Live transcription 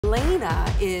Leyna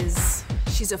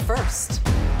she's a first.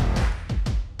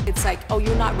 It's like, oh,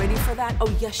 you're not ready for that?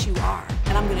 Oh, yes, you are.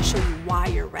 And I'm gonna show you why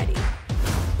you're ready.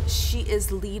 She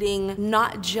is leading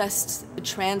not just the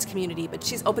trans community, but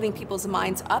she's opening people's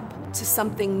minds up to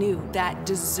something new that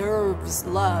deserves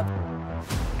love.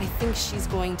 I think she's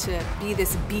going to be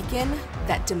this beacon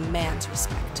that demands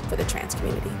respect for the trans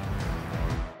community.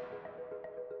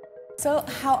 So,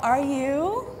 how are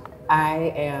you?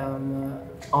 I am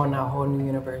on a whole new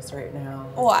universe right now.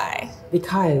 Why?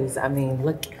 Because, I mean,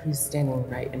 look who's standing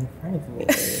right in front of me.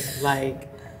 Like,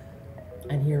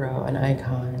 a hero, an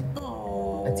icon,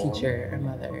 a teacher, a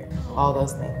mother, all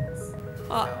those things.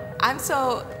 Well, I'm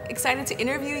so excited to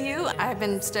interview you. I've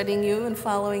been studying you and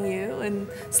following you and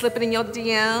slipping in your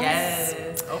DMs.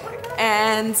 Yes. Oh my God.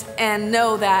 And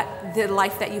know that the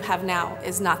life that you have now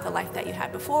is not the life that you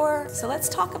had before. So let's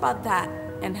talk about that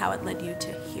and how it led you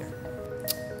to here.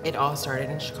 It all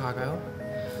started in Chicago.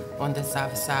 On the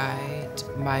South Side,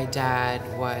 my dad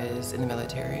was in the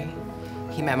military.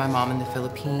 He met my mom in the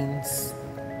Philippines,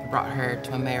 brought her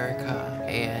to America,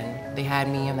 and they had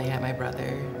me and they had my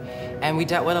brother. And we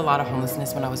dealt with a lot of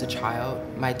homelessness when I was a child.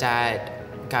 My dad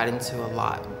got into a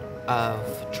lot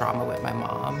of trauma with my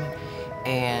mom.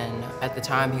 And at the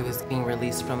time, he was being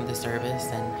released from the service,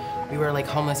 and we were like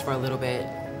homeless for a little bit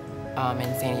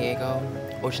in San Diego,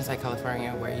 Oceanside,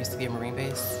 California, where it used to be a Marine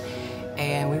base.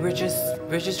 And we were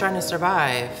just trying to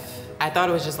survive. I thought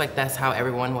it was just like that's how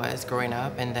everyone was growing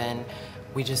up, and then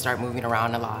we just started moving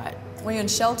around a lot. Were you in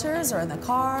shelters or in the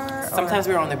car? Sometimes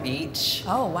we were on the beach.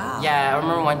 Oh, wow. Yeah, I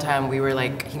remember one time we were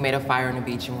like, he made a fire on the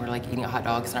beach and we were like eating hot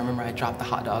dogs, and I remember I dropped the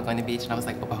hot dog on the beach and I was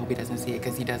like, oh, I hope he doesn't see it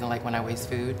because he doesn't like when I waste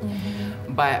food.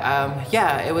 But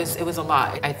yeah, it was a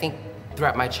lot. I think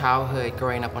throughout my childhood,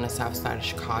 growing up on the South Side of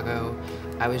Chicago,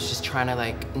 I was just trying to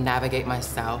like navigate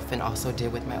myself and also deal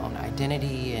with my own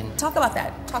identity. And talk about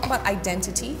that. Talk about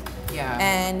identity. Yeah.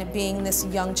 And being this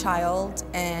young child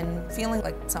and feeling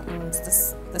like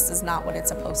this is not what it's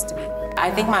supposed to be. I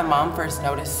think my mom first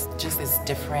noticed just this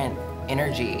different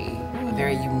energy,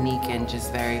 very unique and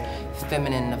just very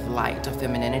feminine of light, of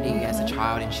femininity as a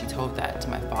child, and she told that to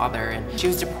my father. And she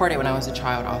was deported when I was a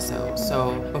child also.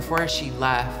 So before she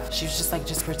left, she was just like,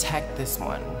 just protect this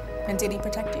one. And did he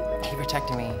protect you? He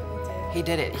protected me. He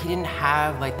did it. He didn't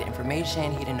have like the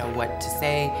information. He didn't know what to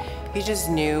say. He just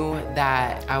knew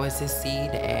that I was his seed,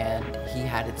 and he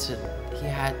had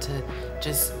to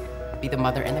just be the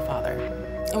mother and the father.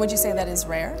 And would you say that is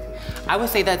rare? I would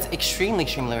say that's extremely,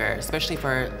 extremely rare, especially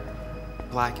for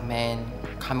Black men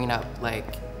coming up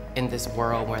like in this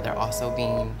world where they're also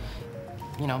being,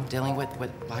 you know, dealing with what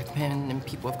Black men and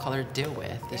people of color deal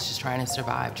with. It's just trying to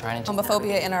survive, trying to.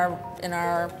 Homophobia in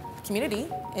our community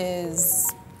is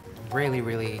really,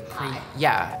 really high.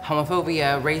 Yeah,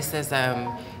 homophobia,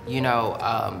 racism, you know,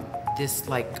 this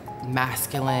like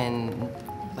masculine,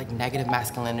 like negative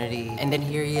masculinity. And then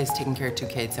here he is taking care of 2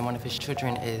 kids, and one of his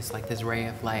children is like this ray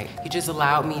of light. He just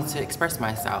allowed me to express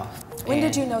myself. When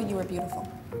did you know you were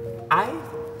beautiful? I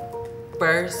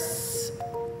first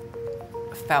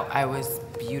felt I was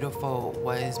beautiful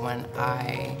was when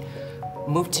I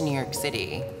moved to New York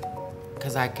City,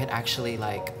 because I could actually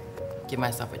like give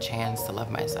myself a chance to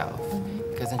love myself.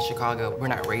 Because in Chicago, we're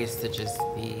not raised to just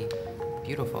be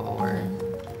beautiful. Or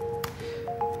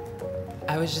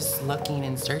I was just looking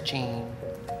and searching,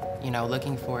 you know,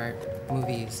 looking for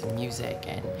movies and music.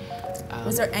 And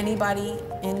was there anybody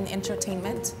in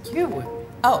entertainment? You.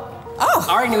 Oh. I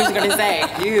already knew what you were gonna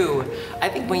say. You. I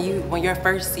think when your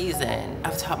first season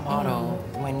of Top Model,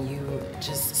 when you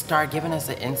just start giving us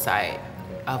an insight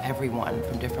of everyone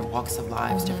from different walks of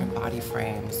lives, different body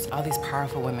frames, all these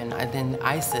powerful women. And then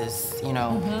Isis, you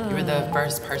know, you were the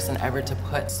first person ever to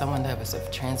put someone that was of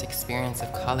trans experience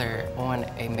of color on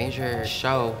a major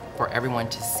show for everyone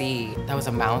to see. That was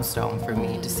a milestone for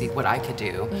me to see what I could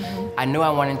do. I knew I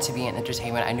wanted to be in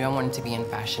entertainment. I knew I wanted to be in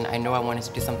fashion. I knew I wanted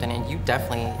to do something, and you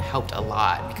definitely helped a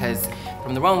lot, because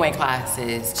from the runway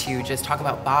classes to just talk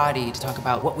about body, to talk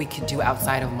about what we could do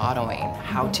outside of modeling,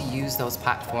 how to use those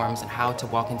platforms and how to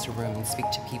walk into a room and speak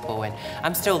to people. And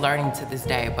I'm still learning to this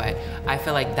day, but I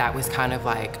feel like that was kind of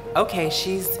like, okay,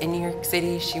 she's in New York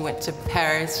City, she went to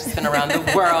Paris, she's been around the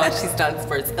world, she's done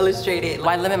Sports Illustrated.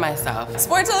 Why limit myself?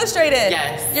 Sports Illustrated.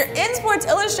 Yes. You're in Sports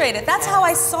Illustrated. That's how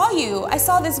I saw you. I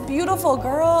saw this beautiful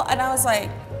girl and I was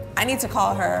like, I need to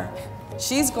call her.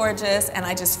 She's gorgeous and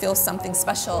I just feel something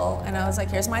special. And I was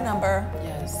like, here's my number.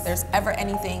 Yes. If there's ever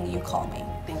anything, you call me.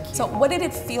 Thank you. So what did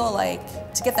it feel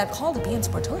like to get that call to be in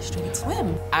Sports Illustrated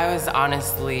Swim? I was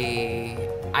honestly,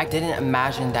 I didn't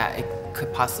imagine that it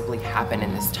could possibly happen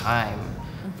in this time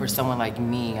for someone like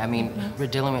me. I mean, we're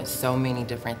dealing with so many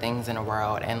different things in the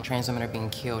world, and trans women are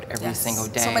being killed every single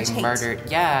day, so much hate. murdered.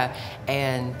 Yeah,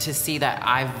 and to see that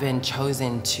I've been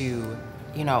chosen to,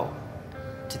 you know,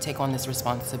 to take on this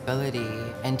responsibility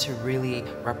and to really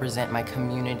represent my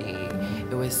community,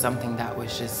 it was something that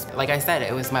was just, like I said,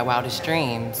 it was my wildest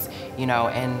dreams, you know,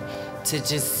 and to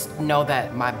just know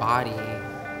that my body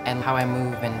and how I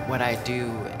move and what I do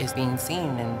is being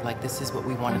seen, and like, this is what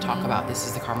we want to talk about, this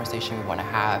is the conversation we want to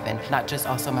have, and not just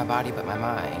also my body, but my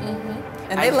mind.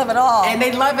 And they love it all. And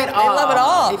they love it all. They love it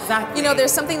all. Exactly. You know,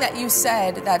 there's something that you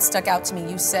said that stuck out to me.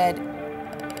 You said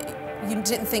you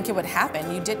didn't think it would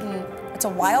happen. You didn't, it's a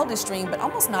wildest dream, but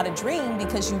almost not a dream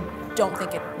because you don't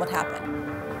think it would happen.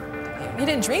 You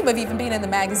didn't dream of even being in the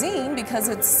magazine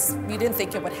because you didn't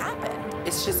think it would happen.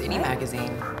 It's just any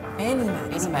magazine. Any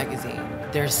magazine. Any magazine.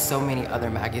 There's so many other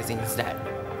magazines that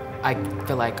I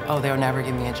feel like, oh, they'll never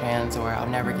give me a chance, or I'll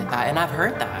never get that. And I've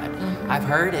heard that. I've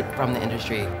heard it from the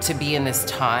industry. To be in this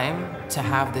time, to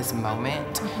have this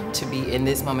moment, to be in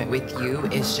this moment with you,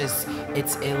 it's just,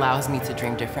 it allows me to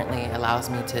dream differently. It allows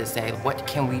me to say, what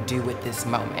can we do with this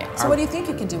moment? So what do you think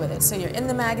you can do with it? So you're in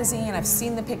the magazine, I've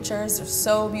seen the pictures, they're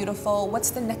so beautiful.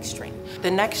 What's the next dream?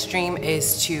 The next dream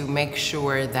is to make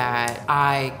sure that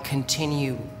I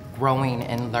continue growing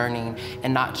and learning,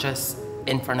 and not just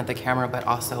in front of the camera, but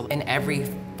also in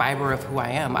every fiber of who I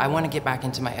am. I want to get back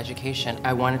into my education.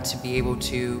 I wanted to be able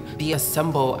to be a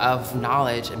symbol of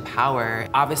knowledge and power.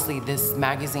 Obviously, this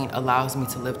magazine allows me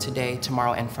to live today,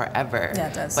 tomorrow, and forever. Yeah,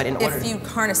 it does. But in order, if you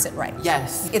harness it right.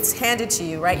 Yes. It's handed to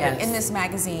you, right? Yes. You're in this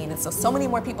magazine, and so many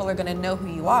more people are going to know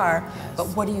who you are, but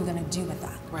what are you going to do with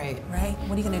that? Right. Right?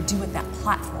 What are you going to do with that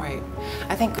platform? Right.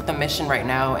 I think the mission right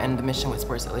now, and the mission with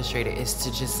Sports Illustrated, is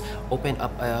to just open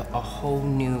up a whole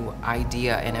new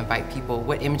idea and invite people,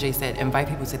 what MJ said, invite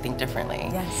people to think differently.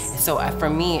 Yes. So for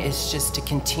me, it's just to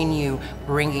continue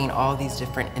bringing all these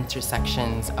different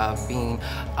intersections of being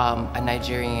a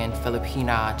Nigerian,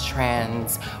 Filipina,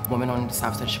 trans, woman on the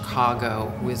south side of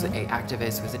Chicago, who is an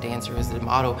activist, who is a dancer, who is a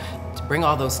model, to bring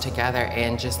all those together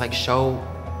and just like show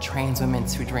trans women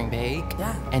to dream big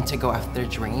and to go after their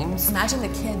dreams. Imagine the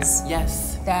kids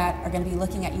yes. that are going to be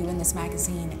looking at you in this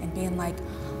magazine and being like,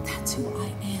 that's who I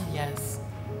am. Yes.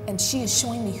 And she is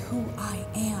showing me who I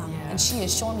am. Yes. And she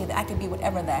is showing me that I can be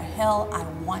whatever the hell I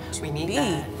want to be. We need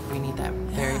that. We need that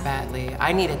very badly.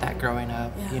 I needed that growing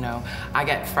up, you know. I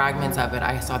got fragments of it.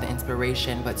 I saw the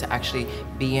inspiration, but to actually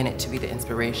be in it, to be the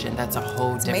inspiration, that's a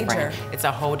whole different, major. It's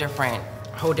a whole different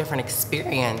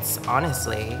experience,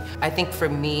 honestly. I think for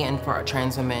me and for our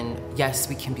trans women, yes,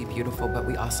 we can be beautiful, but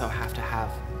we also have to have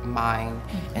mind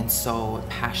and soul,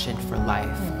 passion for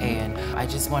life. And I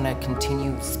just want to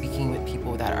continue speaking with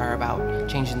people that are about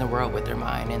changing the world with their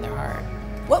mind and their heart.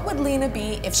 What would Leyna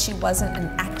be if she wasn't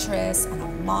an actress and a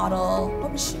model?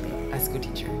 What would she be? A school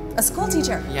teacher. A school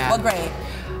teacher? Yeah. What grade?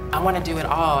 I want to do it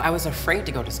all. I was afraid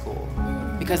to go to school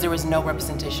because there was no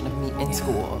representation of me in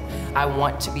school. I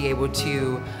want to be able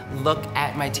to look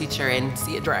at my teacher and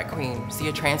see a drag queen, see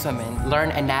a trans woman,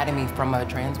 learn anatomy from a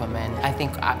trans woman. I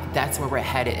think that's where we're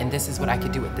headed, and this is what I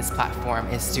could do with this platform,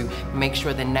 is to make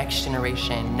sure the next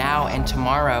generation, now and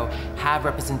tomorrow, have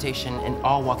representation in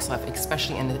all walks of life,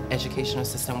 especially in the educational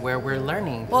system where we're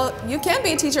learning. Well, you can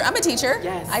be a teacher. I'm a teacher.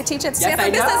 Yes. I teach at Yes,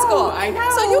 Stanford Business School. I know.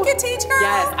 So you can teach, girl.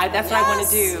 Yes, that's what I want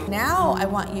to do. Now I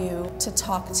want you to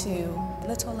talk to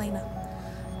little Leyna.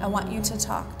 I want you to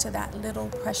talk to that little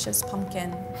precious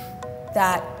pumpkin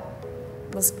that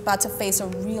was about to face a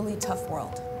really tough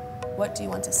world. What do you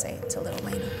want to say to little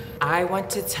Leyna? I want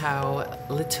to tell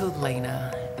little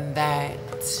Leyna that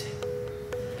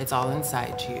it's all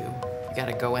inside you. You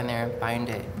gotta go in there and find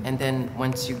it. And then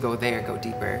once you go there, go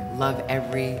deeper. Love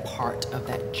every part of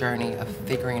that journey of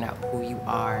figuring out who you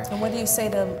are. And what do you say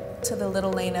to the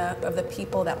little Leyna, of the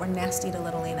people that were nasty to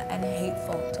little Leyna and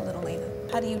hateful to little Leyna?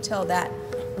 How do you tell that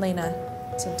Leyna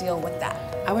to deal with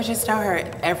that? I would just tell her,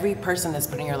 every person that's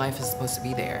put in your life is supposed to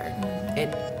be there.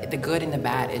 The good and the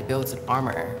bad, it builds an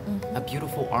armor, a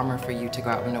beautiful armor for you to go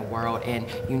out in the world, and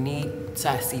you need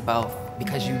to see both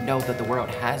because you know that the world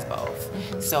has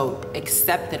both. So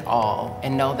accept it all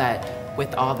and know that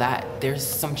with all that, there's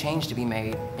some change to be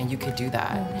made, and you could do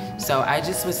that. So I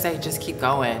just would say, just keep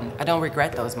going. I don't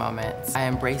regret those moments. I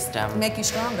embraced them. Make you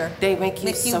stronger. They make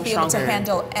you so be able stronger. to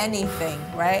handle anything,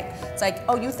 right? It's like,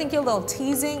 oh, you think your little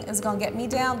teasing is gonna get me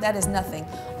down? That is nothing.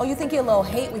 Oh, you think your little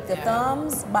hate with your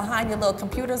thumbs behind your little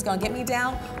computer is gonna get me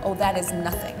down? Oh, that is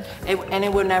nothing. And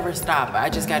it will never stop. I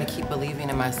just gotta keep believing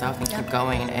in myself and keep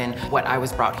going. And what I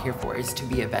was brought here for is to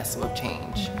be a vessel of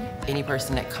change. Any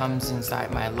person that comes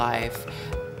inside my life,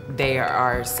 they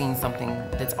are seeing something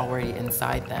that's already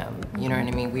inside them. You know what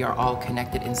I mean? We are all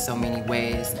connected in so many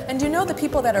ways. And you know the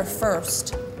people that are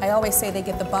first, I always say they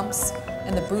get the bumps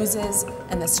and the bruises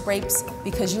and the scrapes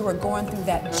because you were going through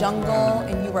that jungle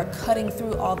and you were cutting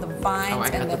through all the vines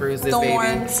and the bruises,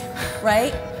 thorns, baby.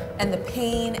 right? And the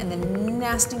pain and the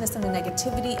nastiness and the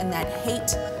negativity and that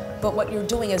hate. But what you're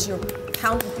doing is you're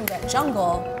pounding through that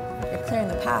jungle, you're clearing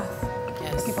the path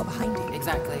for people behind you.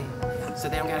 Exactly. So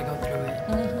they don't gotta go through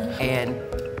it.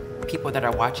 And people that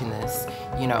are watching this,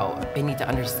 you know, they need to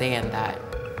understand that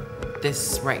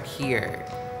this right here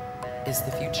is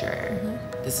the future.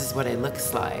 This is what it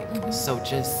looks like. So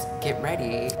just get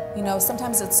ready. You know,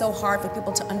 sometimes it's so hard for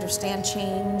people to understand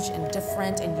change and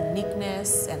different and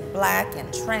uniqueness and black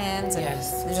and trans. And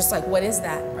they're just like, what is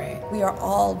that? Right. We are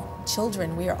all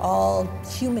children. We are all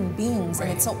human beings.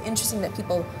 And it's so interesting that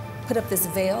people put up this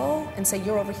veil and say,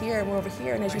 you're over here and we're over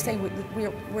here. And as you say,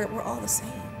 we're all the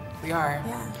same. We are.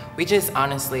 Yeah. We just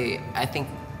honestly, I think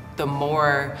the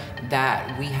more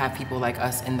that we have people like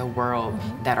us in the world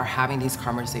that are having these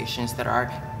conversations, that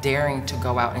are daring to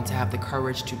go out and to have the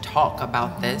courage to talk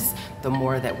about this, the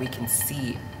more that we can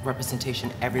see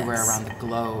representation everywhere around the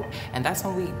globe. And that's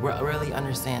when we really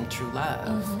understand true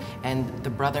love and the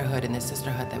brotherhood and the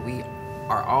sisterhood that we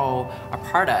are all a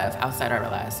part of outside our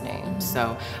last name.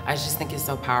 So I just think it's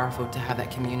so powerful to have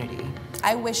that community.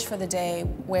 I wish for the day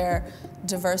where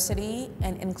diversity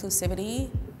and inclusivity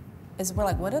is, we're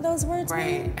like, what are those words?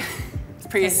 Right. It's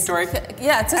prehistoric.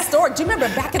 Yeah, it's historic. Do you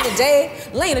remember back in the day,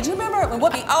 Leyna, do you remember when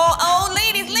Whoopi,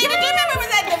 ladies, Leyna, do you remember it was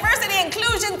that diversity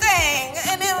inclusion thing?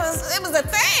 And it was a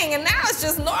thing, and now it's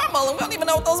just normal, and we don't even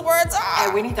know what those words are.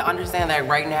 And we need to understand that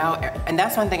right now, and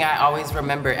that's one thing I always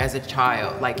remember as a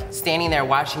child, like standing there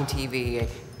watching TV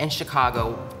in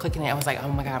Chicago, clicking it, I was like, oh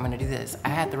my God, I'm gonna do this. I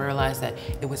had to realize that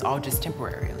it was all just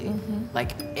temporarily.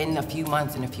 Like in a few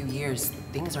months, in a few years,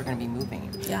 things are gonna be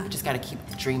moving. Yeah. I just gotta keep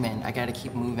dreaming, I gotta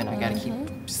keep moving, I gotta keep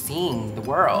seeing the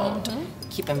world,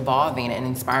 keep involving and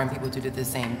inspiring people to do the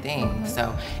same thing.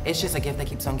 So it's just a gift that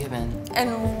keeps on giving.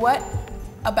 And what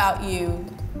about you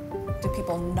do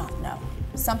people not know?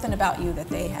 Something about you that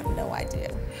they have no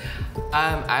idea.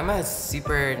 I'm a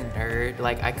super nerd.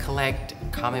 Like I collect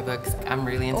comic books. I'm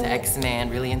really into X-Men,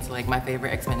 really into like my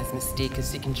favorite X-Men is Mystique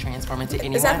because she can transform into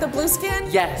anyone. Is that the blue skin?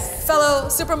 Yes. Fellow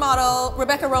supermodel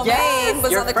Rebecca Romaine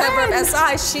was on the cover of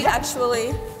SI. She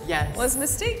actually was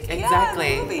Mystique.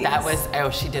 Exactly. Yeah, that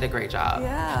was, she did a great job.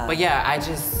 Yeah. But yeah,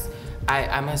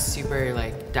 I'm a super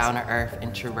like down-to-earth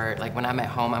introvert. Like when I'm at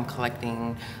home, I'm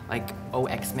collecting like old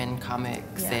X-Men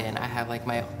comics and I have like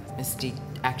my Mystique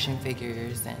action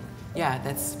figures and yeah,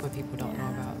 that's what people don't know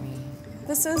about me.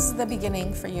 This is the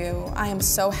beginning for you. I am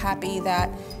so happy that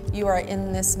you are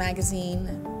in this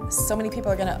magazine. So many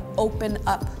people are gonna open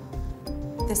up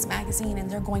this magazine and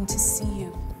they're going to see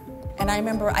you. And I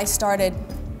remember I started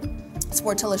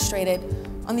Sports Illustrated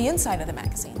on the inside of the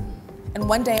magazine. And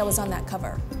one day I was on that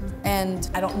cover. And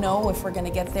I don't know if we're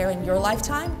gonna get there in your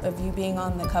lifetime of you being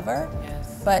on the cover,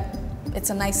 but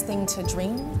it's a nice thing to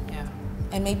dream. Yeah.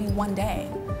 And maybe one day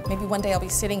I'll be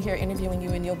sitting here interviewing you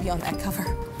and you'll be on that cover.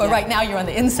 But right now you're on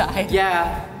the inside.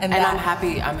 Yeah, and I'm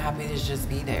happy to just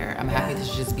be there. I'm happy to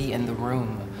just be in the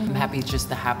room. I'm happy just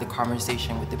to have the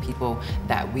conversation with the people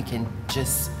that we can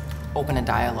just open a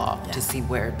dialogue to see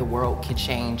where the world can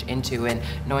change into, and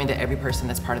knowing that every person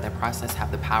that's part of that process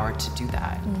have the power to do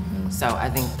that. So I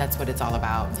think that's what it's all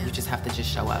about. You just have to just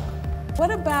show up. What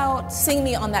about seeing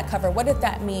me on that cover? What did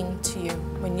that mean to you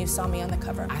when you saw me on the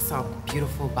cover? I saw a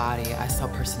beautiful body, I saw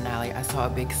personality, I saw a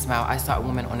big smile, I saw a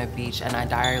woman on a beach, and I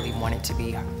direly wanted to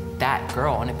be that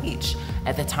girl on a beach.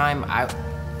 At the time,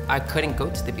 I couldn't go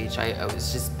to the beach. I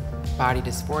was just body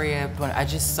dysphoria, but I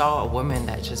just saw a woman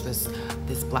that just was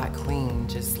this black queen,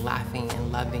 just laughing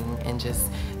and loving and just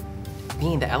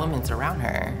being the elements around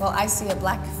her. Well, I see a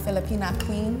black Filipina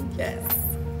queen. Yes.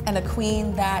 And a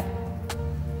queen that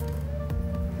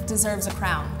deserves a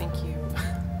crown. Thank you.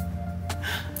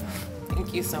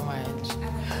 Thank you so much.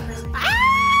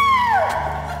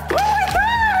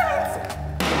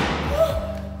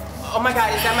 Oh my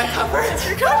God, is that my cover? It's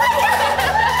your cover.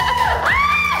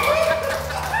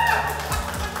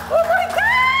 Oh my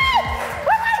God!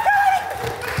 Oh my God!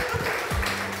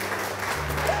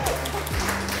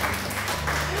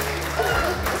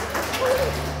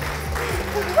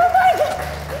 Oh my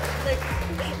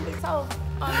God! So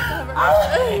on the cover.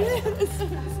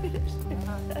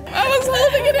 I was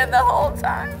holding it in the whole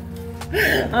time.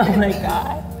 Oh my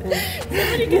God.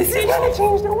 This is gonna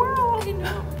change the world. I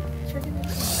know.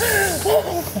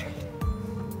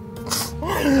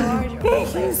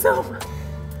 Thank you so much.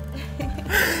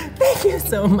 Thank you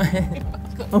so much.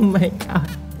 Oh my God.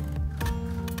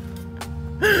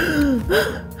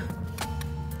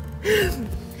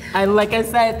 Like I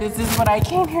said, this is what I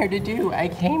came here to do. I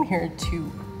came here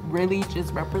to really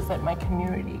just represent my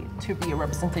community, to be a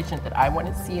representation that I want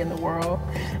to see in the world.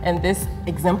 And this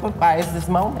exemplifies this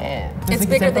moment. It's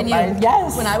bigger than you.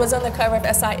 Yes. When I was on the cover of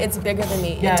SI, it's bigger than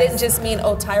me. Yes. It didn't just mean,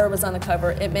 oh, Tyra was on the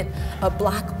cover. It meant a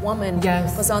black woman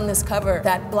was on this cover.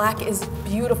 That black is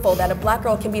beautiful, that a black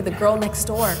girl can be the girl next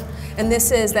door. And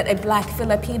this is that a black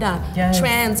Filipina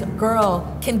trans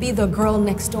girl can be the girl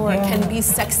next door, can be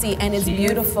sexy and is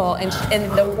beautiful. And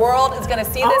the world is gonna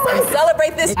see this and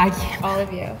celebrate this. I can't. All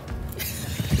of you.